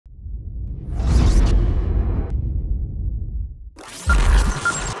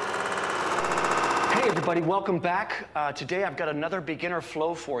everybody, welcome back. Today I've got another beginner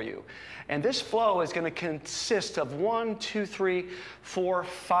flow for you. And this flow is going to consist of 1, 2, 3, 4,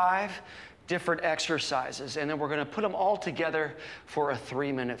 5 different exercises. And then we're going to put them all together for a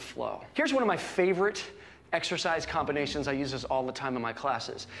 3-minute flow. Here's one of my favorite exercise combinations. I use this all the time in my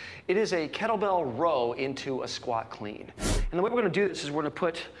classes. It is a kettlebell row into a squat clean. And the way we're going to do this is we're going to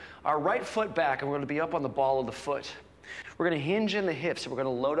put our right foot back and we're going to be up on the ball of the foot. We're going to hinge in the hips, and we're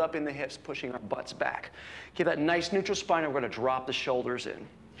going to load up in the hips, pushing our butts back. Give that nice neutral spine, and we're going to drop the shoulders in.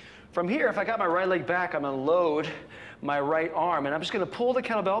 From here, if I got my right leg back, I'm going to load my right arm, and I'm just going to pull the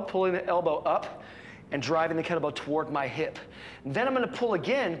kettlebell, pulling the elbow up, and driving the kettlebell toward my hip. Then I'm going to pull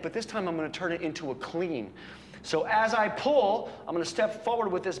again, but this time I'm going to turn it into a clean. So as I pull, I'm going to step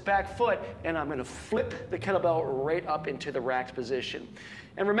forward with this back foot, and I'm going to flip the kettlebell right up into the racked position.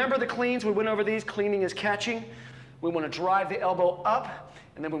 And remember the cleans, we went over these. Cleaning is catching. We want to drive the elbow up,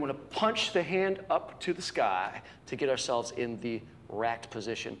 and then we want to punch the hand up to the sky to get ourselves in the racked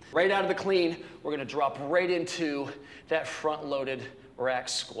position. Right out of the clean, we're going to drop right into that front-loaded rack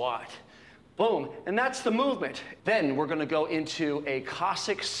squat. Boom, and that's the movement. Then we're going to go into a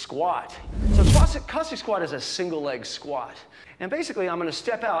Cossack squat. So Cossack squat is a single leg squat. And basically, I'm going to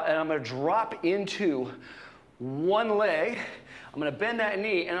step out, and I'm going to drop into one leg. I'm going to bend that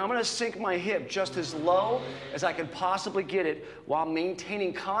knee, and I'm going to sink my hip just as low as I can possibly get it while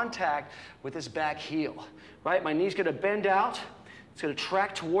maintaining contact with this back heel, right? My knee's going to bend out. It's going to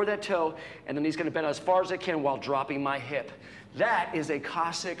track toward that toe, and the knee's going to bend out as far as I can while dropping my hip. That is a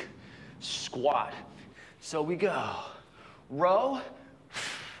Cossack squat. So we go. Row,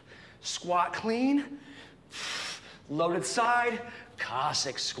 squat clean, loaded side,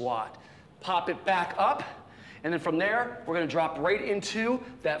 Cossack squat. Pop it back up. And then from there, we're going to drop right into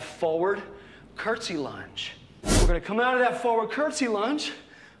that forward curtsy lunge. We're going to come out of that forward curtsy lunge,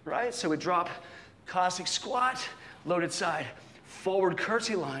 right? So we drop Cossack squat, loaded side, forward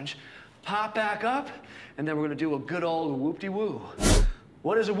curtsy lunge, pop back up, and then we're going to do a good old whoop-de-woo.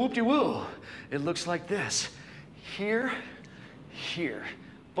 What is a whoop-de-woo? It looks like this. Here, here.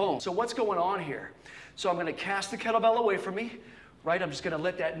 Boom. So what's going on here? So I'm going to cast the kettlebell away from me, right? I'm just going to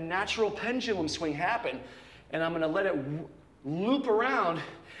let that natural pendulum swing happen. And I'm going to let it loop around,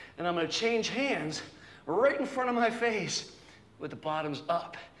 and I'm going to change hands right in front of my face with the bottoms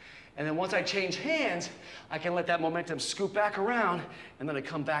up. And then once I change hands, I can let that momentum scoop back around, and then I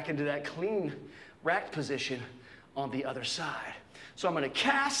come back into that clean racked position on the other side. So I'm going to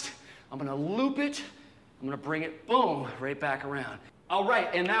cast, I'm going to loop it, I'm going to bring it, boom, right back around. All right,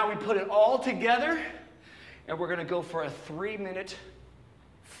 and now we put it all together, and we're going to go for a 3-minute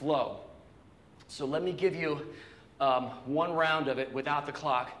flow. So let me give you one round of it without the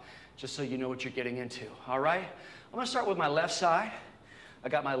clock, just so you know what you're getting into, all right? I'm going to start with my left side. I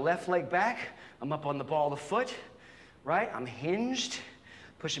got my left leg back. I'm up on the ball of the foot, right? I'm hinged,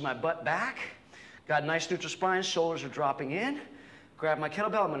 pushing my butt back. Got a nice neutral spine, shoulders are dropping in. Grab my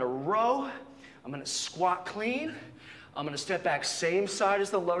kettlebell, I'm going to row. I'm going to squat clean. I'm going to step back same side as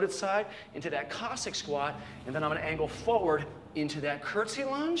the loaded side into that Cossack squat, and then I'm going to angle forward into that curtsy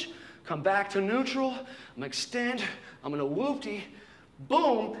lunge. Come back to neutral, I'm going to extend, I'm going to whoop-de,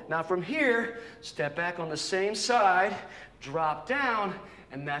 boom. Now from here, step back on the same side, drop down,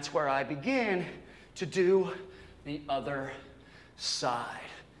 and that's where I begin to do the other side.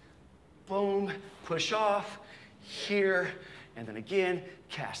 Boom, push off, here, and then again,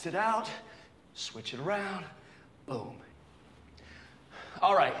 cast it out, switch it around, boom.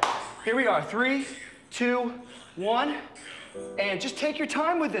 All right, here we are, 3, 2, 1. And just take your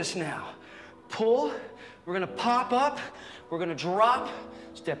time with this now. Pull, we're going to pop up, we're going to drop,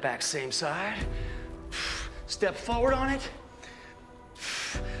 step back same side, step forward on it,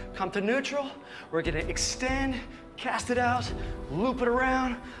 come to neutral, we're going to extend, cast it out, loop it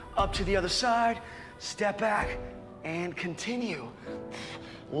around, up to the other side, step back, and continue.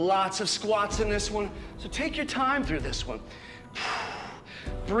 Lots of squats in this one, so take your time through this one.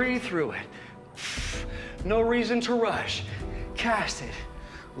 Breathe through it. No reason to rush. Cast it,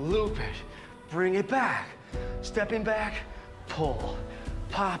 loop it, bring it back, stepping back, pull,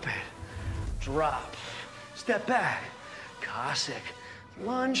 pop it, drop, step back, Cossack,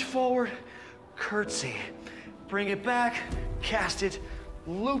 lunge forward, curtsy, bring it back, cast it,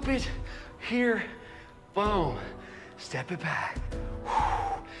 loop it, here, boom, step it back.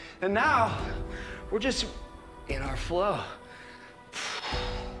 And now, we're just in our flow,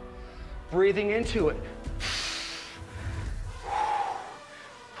 breathing into it.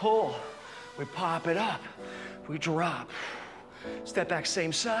 Pull, we pop it up, we drop, step back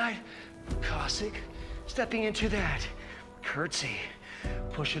same side, Cossack, stepping into that curtsy,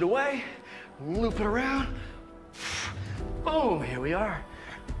 push it away, loop it around. Boom, here we are.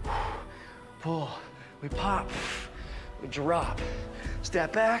 Pull, we pop, we drop.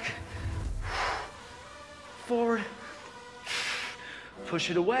 Step back, forward, push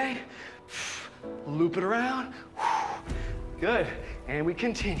it away, loop it around. Good, and we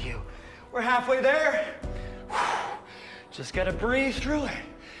continue. We're halfway there. Just gotta breathe through it.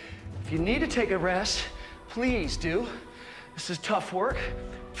 If you need to take a rest, please do. This is tough work,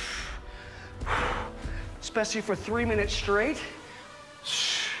 especially for 3 minutes straight.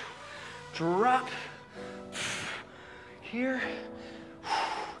 Drop, here,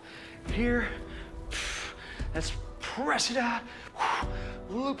 here. Let's press it out,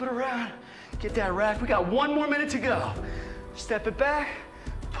 loop it around, get that rack. We got 1 more minute to go. Step it back,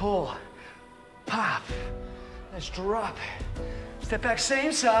 pull, pop. Let's drop it. Step back,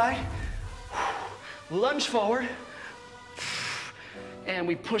 same side. Lunge forward. And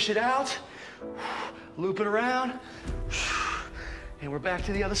we push it out, loop it around, and we're back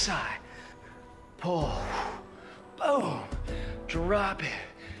to the other side. Pull, boom, drop it.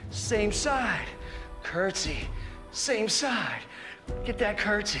 Same side, curtsy, same side. Get that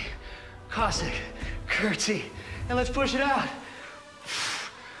curtsy, Cossack, curtsy, and let's push it out.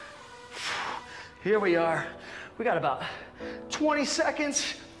 Here we are. We got about 20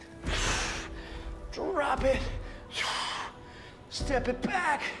 seconds. Drop it. Step it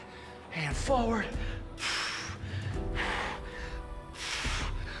back, hand forward.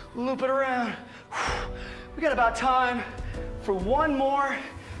 Loop it around. We got about time for 1 more.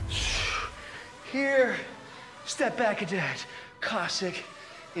 Here, step back into that Cossack,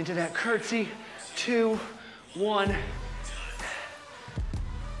 into that curtsy. 2, 1.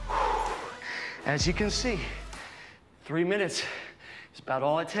 As you can see, 3 minutes is about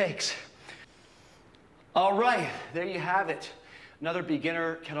all it takes. All right, there you have it. Another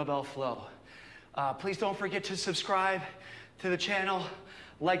beginner kettlebell flow. Please don't forget to subscribe to the channel,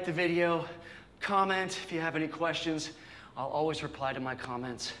 like the video, comment if you have any questions. I'll always reply to my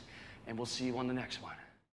comments, and we'll see you on the next one.